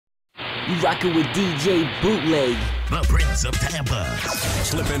You rockin' with DJ Bootleg, the Prince of Tampa.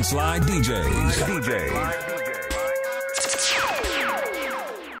 Slip and slide DJs.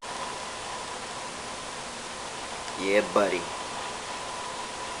 Yeah, buddy.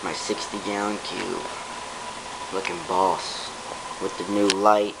 My 60-gallon cube. Looking boss. With the new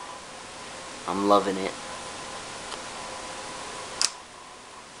light. I'm loving it.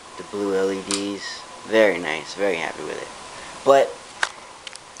 The blue LEDs. Very nice. Very happy with it. But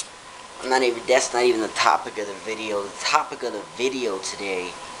that's not even the topic of the video. The topic of the video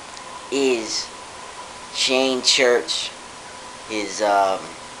today is Shane Church. His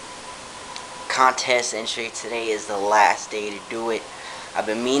contest entry today is the last day to do it. I've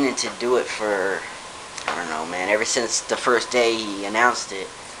been meaning to do it for, I don't know, man, ever since the first day he announced it.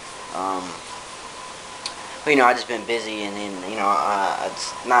 But you know, I just been busy, and then you know,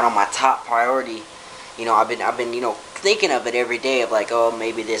 it's not on my top priority. You know, I've been you know, thinking of it every day of like, oh,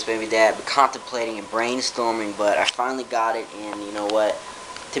 maybe this, maybe that, but contemplating and brainstorming. But I finally got it, and you know what?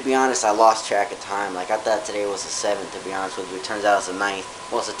 To be honest, I lost track of time. Like, I thought today was the 7th, to be honest with you. It turns out it's the 9th.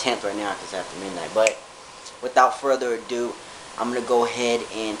 Well, it's the 10th right now because it's after midnight. But without further ado, I'm going to go ahead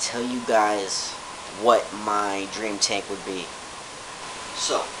and tell you guys what my dream tank would be.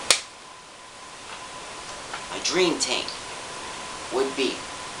 So, my dream tank would be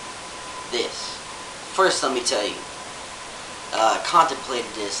this. First, let me tell you, contemplated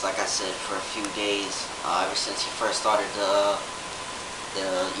this, like I said, for a few days, ever since he first started the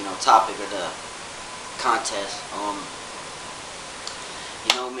you know, topic or the contest.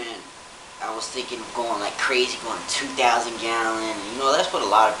 You know, man, I was thinking of going like crazy, going 2,000 gallon. You know, that's what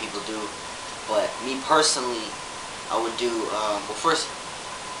a lot of people do. But me personally, I would do. Well, first,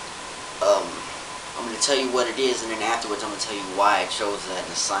 I'm gonna tell you what it is, and then afterwards, I'm gonna tell you why I chose that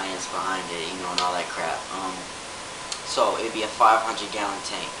and the science behind it. You know, and all that crap. So it'd be a 500-gallon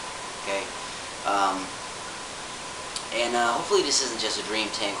tank. Okay. And hopefully this isn't just a dream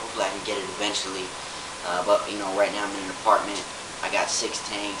tank. Hopefully I can get it eventually. But you know, right now I'm in an apartment. I got 6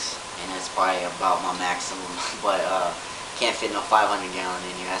 tanks, and that's probably about my maximum. But can't fit no 500-gallon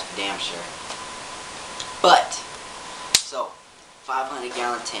in here. That's for damn sure. But so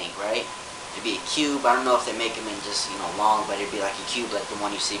 500-gallon tank, right? It'd be a cube. I don't know if they make them in just, you know, long, but it'd be like a cube, like the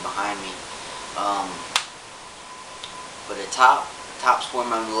one you see behind me. For the top's where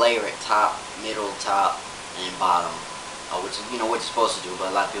I'm gonna layer it. Top, middle, top, and bottom. Which is, you know, what you're supposed to do, but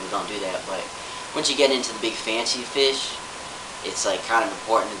a lot of people don't do that. But once you get into the big fancy fish, it's like kind of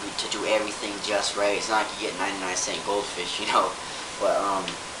important to do everything just right. It's not like you get 99-cent goldfish, you know. But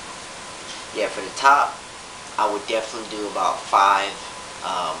yeah, for the top, I would definitely do about 5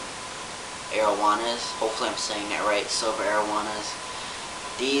 Arowanas. Hopefully I'm saying that right. Silver Arowanas.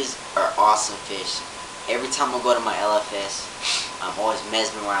 These are awesome fish. Every time I go to my LFS, I'm always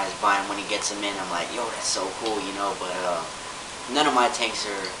mesmerized by him when he gets them in. I'm like, yo, that's so cool, you know. But none of my tanks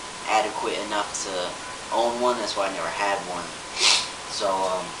are adequate enough to own one. That's why I never had one. So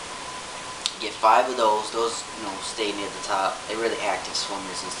get 5 of those. Those, you know, stay near the top. They're really active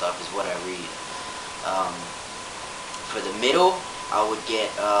swimmers and stuff, is what I read. For the middle, I would get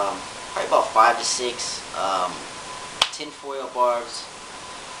probably about 5 to 6 tinfoil barbs,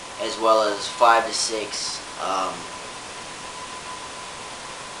 as well as 5 to 6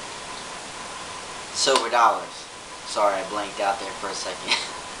 silver dollars. Sorry, I blanked out there for a second.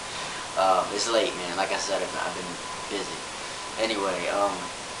 It's late, man. Like I said, I've been busy. Anyway,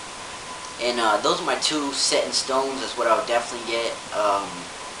 and those are my 2 set in stones. That's what I would definitely get.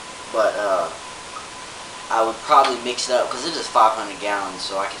 But I would probably mix it up because it is 500 gallons,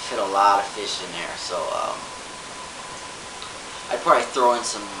 so I can fit a lot of fish in there. So I'd probably throw in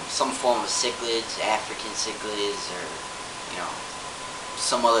some form of cichlids, African cichlids, or you know,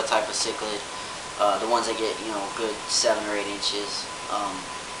 some other type of cichlid. The ones that get, you know, good 7 or 8 inches.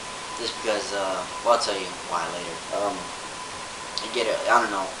 Just because, well, I'll tell you why later. I get it. I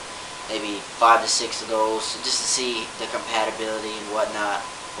don't know, maybe 5 to 6 of those, just to see the compatibility and whatnot.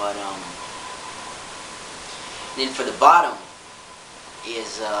 But then for the bottom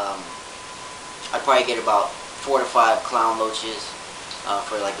is I'd probably get about 4 to 5 clown loaches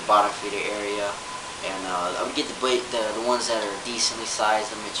for like the bottom feeder area, and I would get the ones that are decently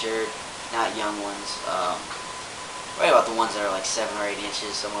sized and matured, not young ones. Right about the ones that are like 7 or 8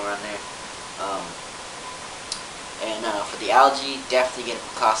 inches, somewhere around there. And for the algae, definitely get a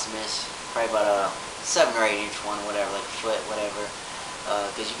Precocimus, probably about a 7 or 8 inch one, whatever, like a foot, whatever.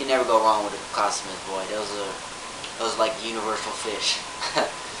 Because you can never go wrong with a Precocimus, boy. Those are like universal fish.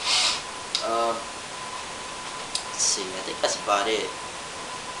 Let's see, I think that's about it.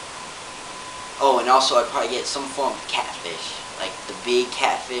 Oh, and also I'd probably get some form of catfish. Like the big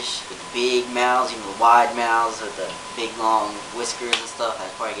catfish with the big mouths, the wide mouths with the big long whiskers and stuff.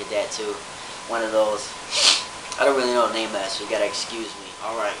 I'd probably get that too. One of those. I don't really know the name of that, so you gotta excuse me.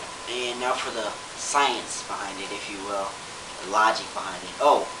 Alright, and now for the science behind it, if you will. The logic behind it.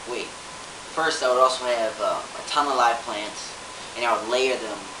 Oh, wait. First, I would also have a ton of live plants, and I would layer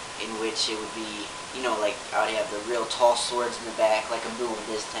them in which it would be, like I would have the real tall swords in the back, like I'm doing with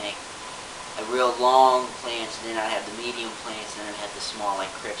this tank. A real long plants, and then I'd have the medium plants, and then I'd have the small, like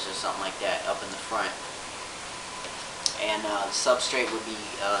crypts or something like that, up in the front. And the substrate would be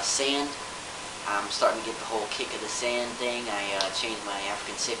sand. I'm starting to get the whole kick of the sand thing. I changed my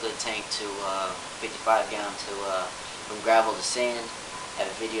African cichlid tank to 55 gallon to from gravel to sand. I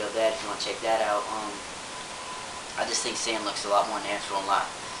have a video of that if you want to check that out. I just think sand looks a lot more natural and a lot,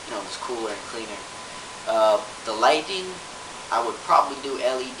 it's cooler and cleaner. The lighting, I would probably do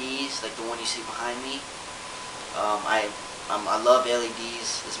LEDs, like the one you see behind me. I love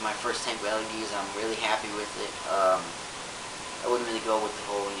LEDs. This is my first tank with LEDs. I'm really happy with it. I wouldn't really go with the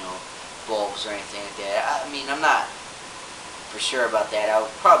whole, bulbs or anything like that. I mean, I'm not for sure about that. I would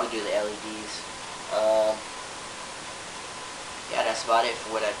probably do the LEDs. Yeah, that's about it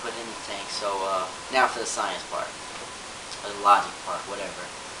for what I put in the tank. So now for the science part, or the logic part, whatever.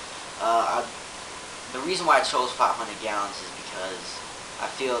 The reason why I chose 500 gallons is because I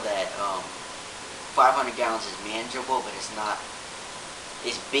feel that 500 gallons is manageable, but it's not.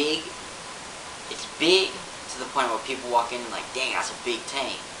 It's big. It's big to the point where people walk in and like, dang, that's a big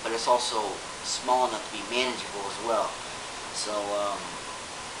tank. But it's also small enough to be manageable as well. So,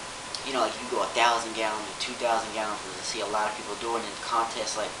 like you can go 1,000 gallons or 2,000 gallons, because I see a lot of people doing it in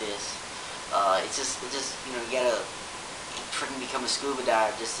contests like this. It's just you gotta freaking become a scuba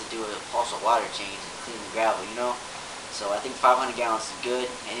diver just to do a partial water change and clean the gravel, So I think 500 gallons is good.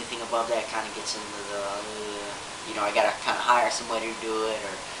 Anything above that kind of gets into the, I gotta kind of hire somebody to do it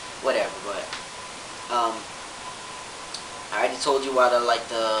or whatever. But I already told you why I like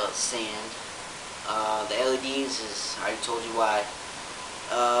the sand. The LEDs is, I already told you why.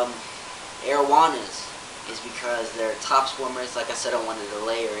 Arowanas is because they're top swimmers. Like I said, I wanted to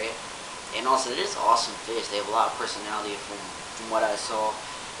layer it. And also, it is awesome fish. They have a lot of personality from what I saw.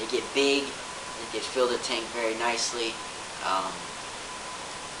 They get big. They get fill the tank very nicely.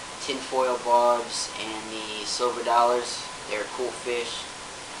 Tinfoil barbs and the silver dollars. They're cool fish.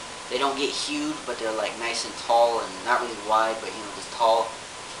 They don't get huge, but they're like nice and tall and not really wide, but just tall.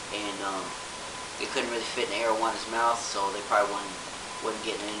 And they couldn't really fit in Arowanas' mouth, so they probably wouldn't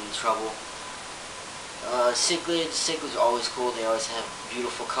get in any trouble. Cichlids are always cool. They always have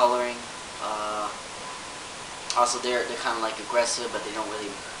beautiful coloring. Also, they're kind of like aggressive, but they don't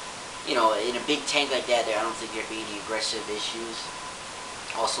really, in a big tank like that, I don't think there'd be any aggressive issues.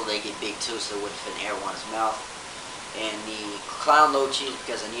 Also, they get big too, so they wouldn't fit in Arowanas' mouth. And the clown loaches,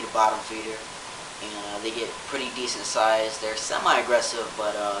 because I need a bottom feeder, and they get pretty decent size. They're semi-aggressive,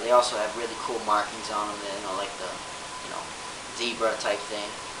 but they also have really cool markings on them. That, like the, zebra type thing.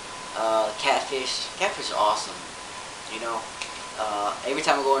 Catfish are awesome. Every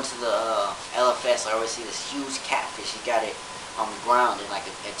time I go into the LFS, I always see this huge catfish. He's got it on the ground, in like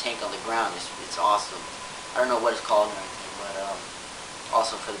a tank on the ground. It's awesome. I don't know what it's called or anything, but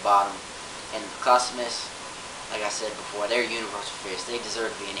also for the bottom. And the Cosmos, like I said before, they're universal fish. They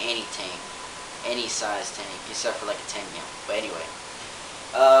deserve to be in any tank, any size tank, except for like a 10 gallon. But anyway,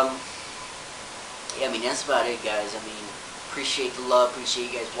 yeah, I mean, that's about it, guys. I mean, appreciate the love,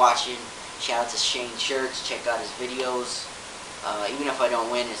 appreciate you guys watching. Shout out to Shane Shirts, check out his videos. Even if I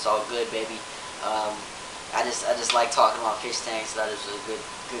don't win, it's all good, baby. I just like talking about fish tanks. That is a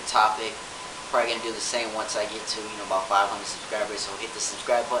good topic. Probably gonna do the same once I get to about 500 subscribers. So hit the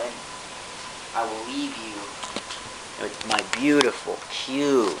subscribe button. I will leave you with my beautiful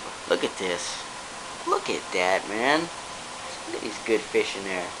cube. Look at this. Look at that, man. Look at these good fish in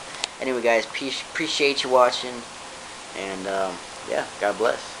there. Anyway, guys, appreciate you watching. And yeah, God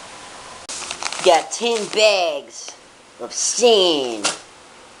bless. Got 10 bags of sand.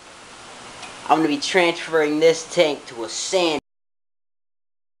 I'm going to be transferring this tank to a sand